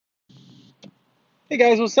Hey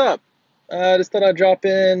guys, what's up? Just thought I'd drop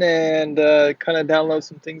in and kind of download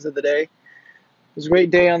some things of the day. It was a great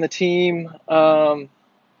day on the team. Finally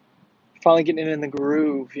getting in the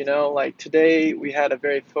groove, Like today we had a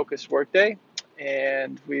very focused work day,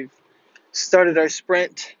 and we've started our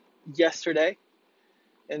sprint yesterday.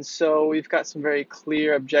 And so we've got some very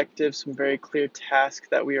clear objectives, some very clear tasks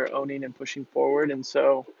that we are owning and pushing forward. And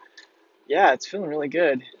so, yeah, it's feeling really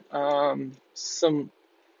good.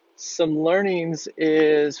 Some learnings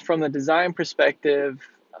is from the design perspective.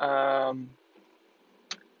 Um,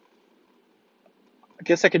 I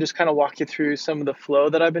guess I could just kind of walk you through some of the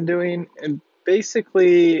flow that I've been doing. And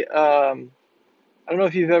basically, I don't know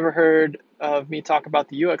if you've ever heard of me talk about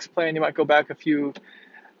the UX plan. You might go back a few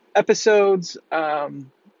episodes.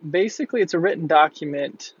 Basically, it's a written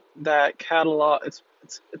document that catalog. It's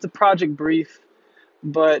a project brief,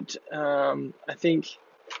 but I think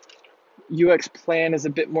UX plan is a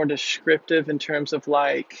bit more descriptive in terms of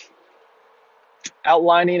like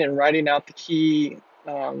outlining and writing out the key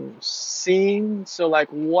scene. So, like,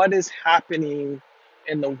 what is happening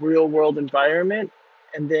in the real world environment,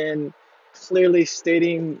 and then clearly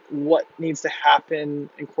stating what needs to happen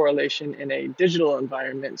in correlation in a digital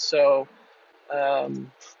environment. So, um,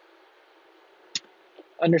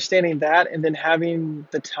 understanding that, and then having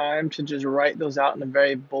the time to just write those out in a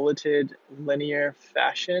very bulleted, linear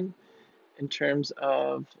fashion in terms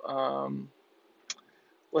of,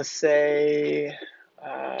 let's say,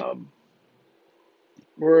 um,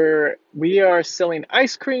 we are selling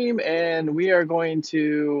ice cream, and we are going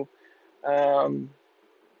to um,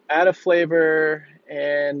 add a flavor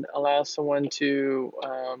and allow someone to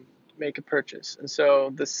make a purchase. And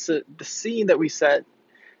so the scene that we set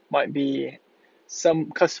might be some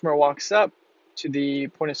customer walks up to the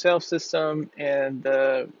point of sale system, and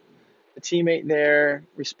the teammate there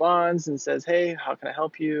responds and says, "Hey, how can I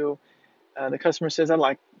help you?" The customer says, "I'd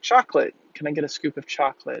like chocolate. Can I get a scoop of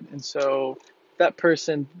chocolate?" And so that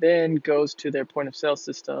person then goes to their point of sale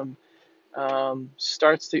system,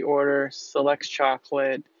 starts the order, selects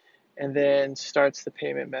chocolate, and then starts the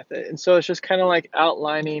payment method. And so it's just kind of like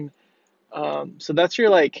outlining. So that's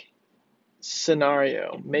your like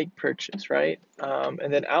scenario, make purchase, right?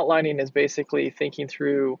 And then outlining is basically thinking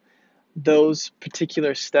through those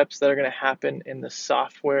particular steps that are going to happen in the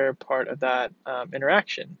software part of that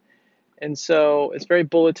interaction. And so it's very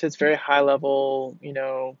bulleted, it's very high level,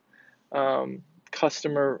 um,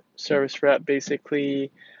 customer service rep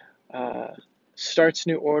basically uh, starts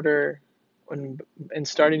new order, and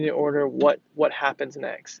starting the order, what happens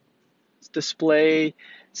next? Display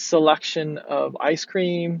selection of ice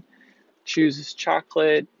cream, chooses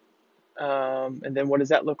chocolate, and then what does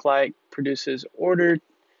that look like? Produces order,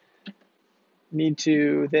 need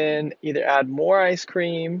to then either add more ice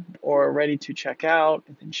cream or ready to check out,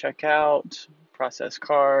 and then check out, process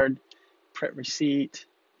card, print receipt,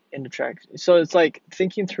 end of track. So it's like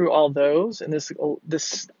thinking through all those, and this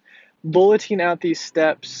bulleting out these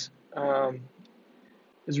steps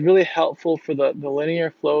is really helpful for the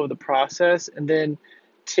linear flow of the process. And then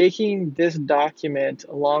taking this document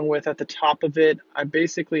along with, at the top of it, I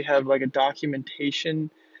basically have like a documentation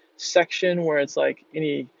section where it's like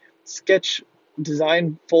any sketch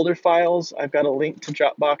design folder files. I've got a link to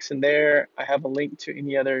Dropbox in there. I have a link to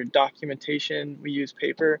any other documentation. We use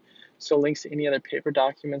paper, so links to any other paper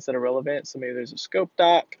documents that are relevant. So maybe there's a scope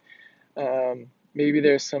doc, maybe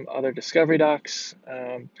there's some other discovery docs.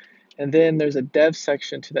 And then there's a dev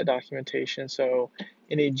section to that documentation. So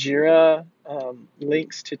any Jira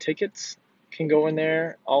links to tickets can go in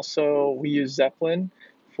there. Also, we use Zeppelin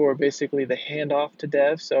for basically the handoff to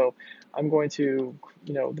dev. So I'm going to,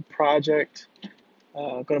 the project,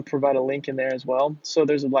 going to provide a link in there as well. So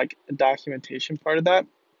there's like a documentation part of that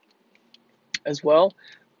as well.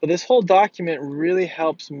 But this whole document really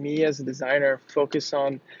helps me as a designer focus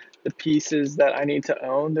on the pieces that I need to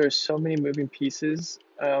own. There's so many moving pieces,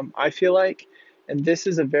 I feel like, and this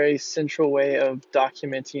is a very central way of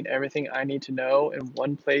documenting everything I need to know in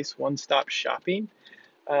one place, one-stop shopping.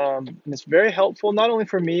 And it's very helpful, not only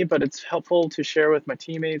for me, but it's helpful to share with my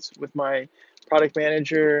teammates, with my product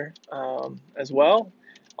manager as well.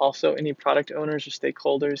 Also, any product owners or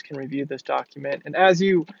stakeholders can review this document. And as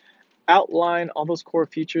you outline all those core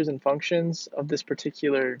features and functions of this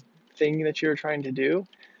particular thing that you're trying to do.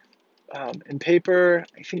 In paper,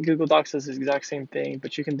 I think Google Docs does the exact same thing,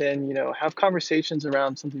 but you can then, have conversations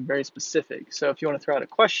around something very specific. So if you want to throw out a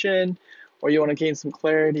question or you want to gain some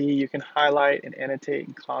clarity, you can highlight and annotate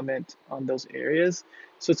and comment on those areas.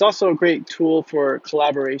 So it's also a great tool for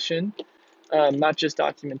collaboration, not just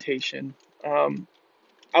documentation. Um,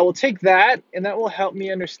 I will take that, and that will help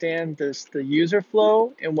me understand the user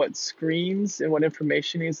flow and what screens and what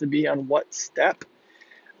information needs to be on what step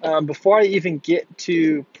before I even get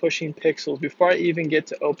to pushing pixels, before I even get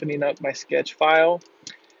to opening up my sketch file.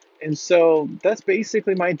 And so that's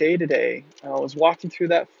basically my day to day. I was walking through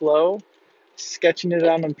that flow, sketching it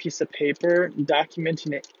out on a piece of paper,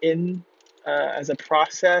 documenting it in as a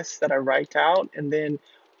process that I write out, and then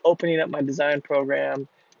opening up my design program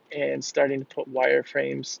and starting to put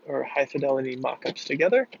wireframes or high fidelity mockups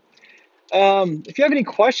together. If you have any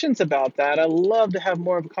questions about that, I'd love to have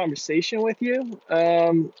more of a conversation with you.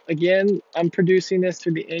 Again, I'm producing this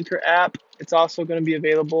through the Anchor app. It's also going to be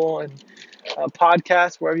available in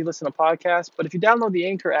podcasts, wherever you listen to podcasts. But if you download the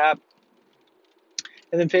Anchor app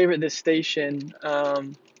and then favorite this station,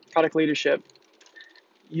 Product Leadership,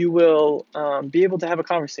 you will be able to have a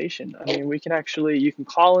conversation. I mean, you can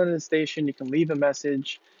call into the station, you can leave a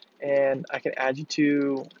message, and I can add you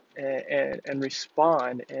to and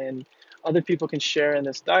respond. And other people can share in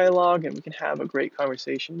this dialogue, and we can have a great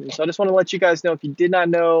conversation. And so I just want to let you guys know, if you did not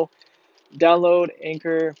know, download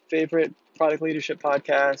Anchor, favorite Product Leadership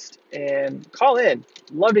podcast, and call in.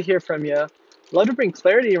 Love to hear from you. Love to bring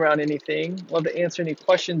clarity around anything. Love to answer any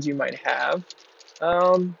questions you might have.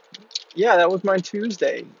 Um, yeah, that was my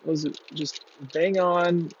Tuesday. It was just bang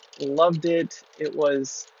on. Loved it. It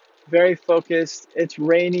was very focused. It's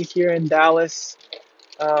rainy here in Dallas.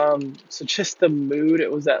 So just the mood,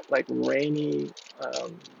 it was that like rainy,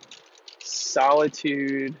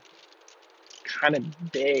 solitude kind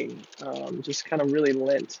of day. Just kind of really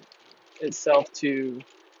lent itself to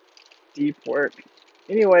deep work.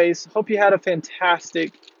 Anyways, hope you had a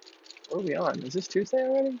fantastic. What are we on? Is this Tuesday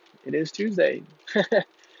already? It is Tuesday.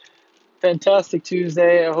 Fantastic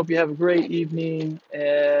Tuesday. I hope you have a great evening,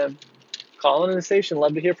 and call in the station.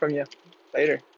 Love to hear from you. Later.